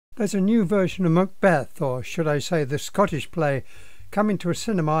There's a new version of Macbeth, or should I say the Scottish play, coming to a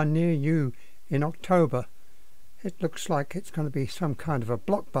cinema near you in October. It looks like it's going to be some kind of a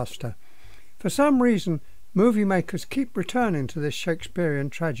blockbuster. For some reason, movie makers keep returning to this Shakespearean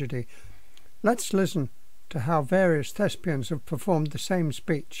tragedy. Let's listen to how various thespians have performed the same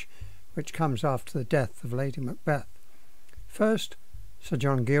speech, which comes after the death of Lady Macbeth. First, Sir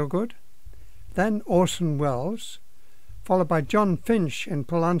John Gielgud, then Orson Welles, followed by Jon Finch in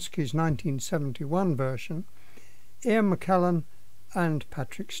Polanski's 1971 version, Ian McKellen and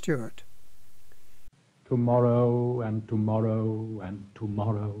Patrick Stewart. Tomorrow and tomorrow and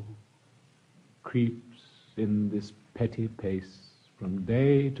tomorrow creeps in this petty pace from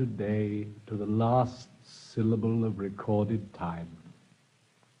day to day to the last syllable of recorded time.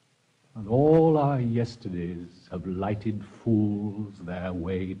 And all our yesterdays have lighted fools their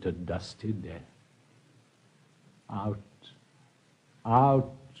way to dusty death. Out,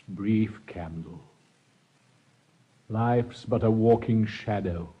 out, brief candle. Life's but a walking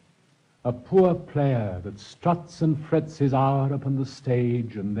shadow, a poor player that struts and frets his hour upon the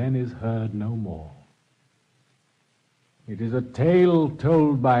stage and then is heard no more. It is a tale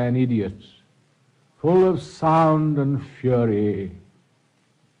told by an idiot, full of sound and fury,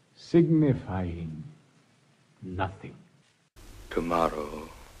 signifying nothing. Tomorrow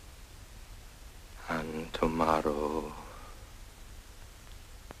and tomorrow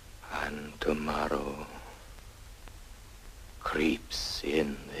and tomorrow creeps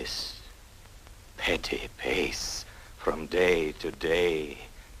in this petty pace from day to day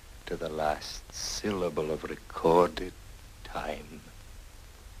to the last syllable of recorded time.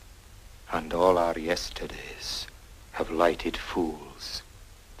 And all our yesterdays have lighted fools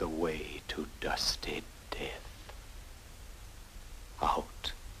the way to dusty death.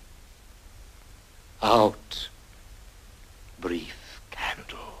 Out, out, brief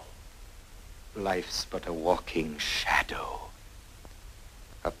candle. Life's but a walking shadow,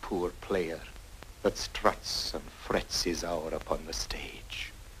 a poor player that struts and frets his hour upon the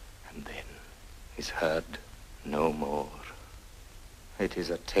stage, and then is heard no more. It is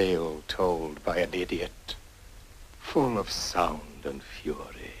a tale told by an idiot, full of sound and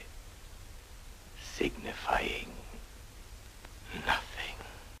fury, signifying nothing.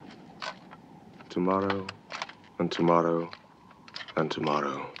 Tomorrow and tomorrow and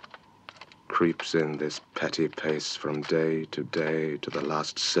tomorrow creeps in this petty pace from day to the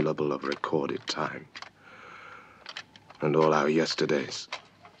last syllable of recorded time. And all our yesterdays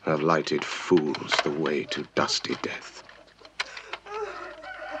have lighted fools the way to dusty death.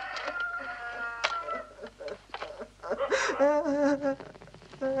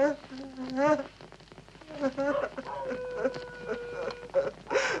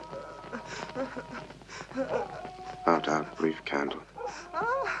 Out, out, brief candle.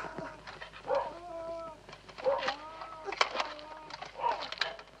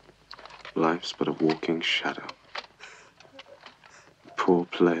 Life's but a walking shadow. A poor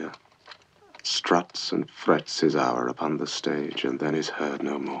player struts and frets his hour upon the stage and then is heard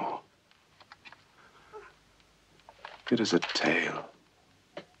no more. It is a tale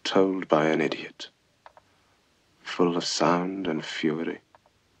told by an idiot, full of sound and fury,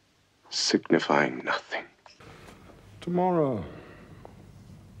 signifying nothing. Tomorrow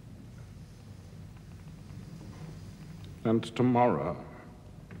and tomorrow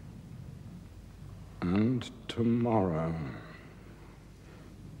and tomorrow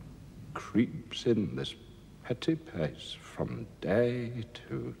creeps in this petty pace from day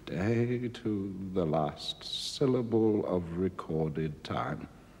to the last syllable of recorded time.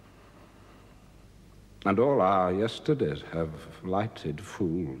 And all our yesterdays have lighted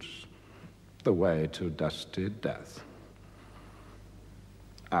fools the way to dusty death.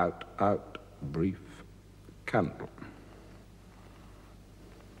 Out, out, brief candle.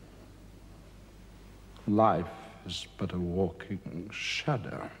 Life is but a walking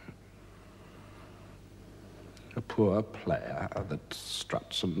shadow. A poor player that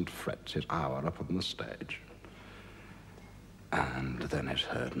struts and frets his hour upon the stage, and then is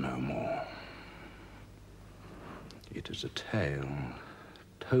heard no more. It is a tale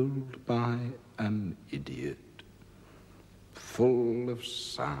told by an idiot, full of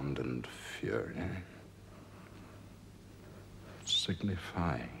sound and fury,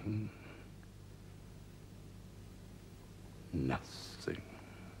 signifying nothing.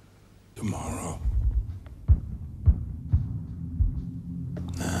 Tomorrow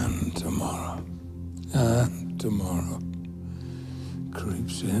and tomorrow and tomorrow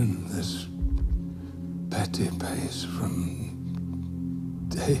creeps in this petty pace from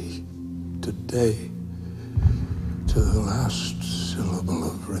day to day to the last syllable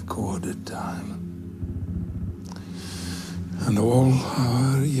of recorded time. And all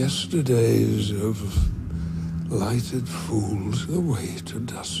our yesterdays of lighted fools the way to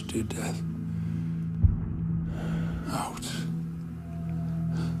dusty death. Out.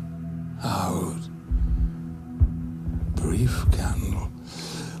 Out. Brief candle.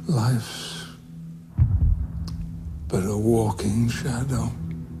 Life's but a walking shadow.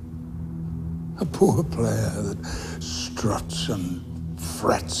 A poor player that struts and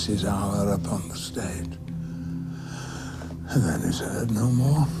frets his hour upon the stage. And then is heard no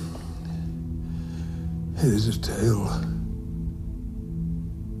more. It is a tale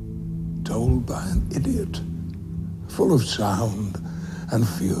told by an idiot, full of sound and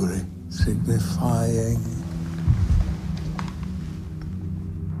fury, signifying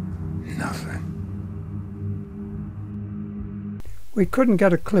nothing. We couldn't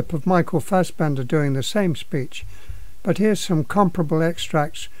get a clip of Michael Fassbender doing the same speech, but here's some comparable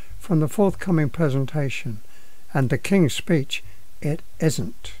extracts from the forthcoming presentation. And the King's speech, it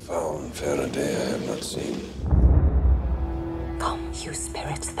isn't. Foul and fair a day I have not seen. Come, you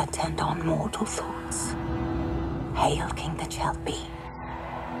spirits that tend on mortal thoughts. Hail King that shall be.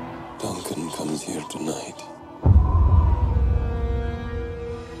 Duncan comes here tonight.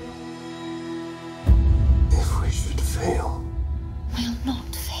 If we should fail. Will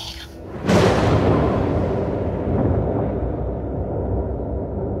not fail.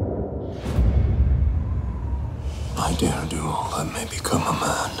 I dare do all that may become a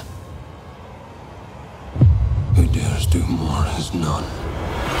man. Who dares do more is none.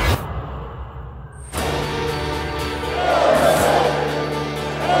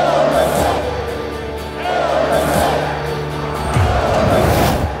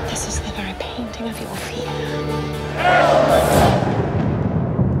 This is the very painting of your fear.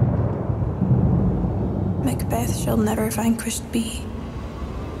 Macbeth shall never vanquished be.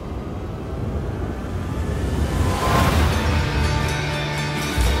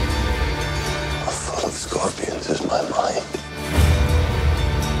 Full of scorpions is my mind.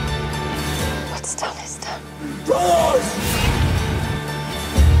 What's done is done.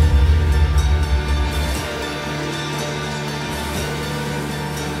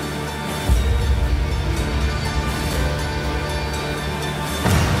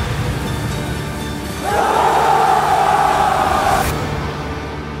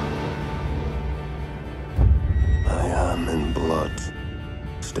 I am in blood.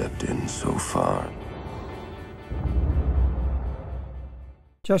 Stepped in so far.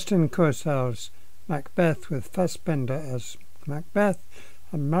 Justin Kurzel's Macbeth with Fassbender as Macbeth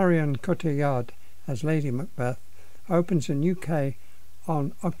and Marion Cotillard as Lady Macbeth opens in UK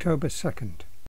on October 2nd.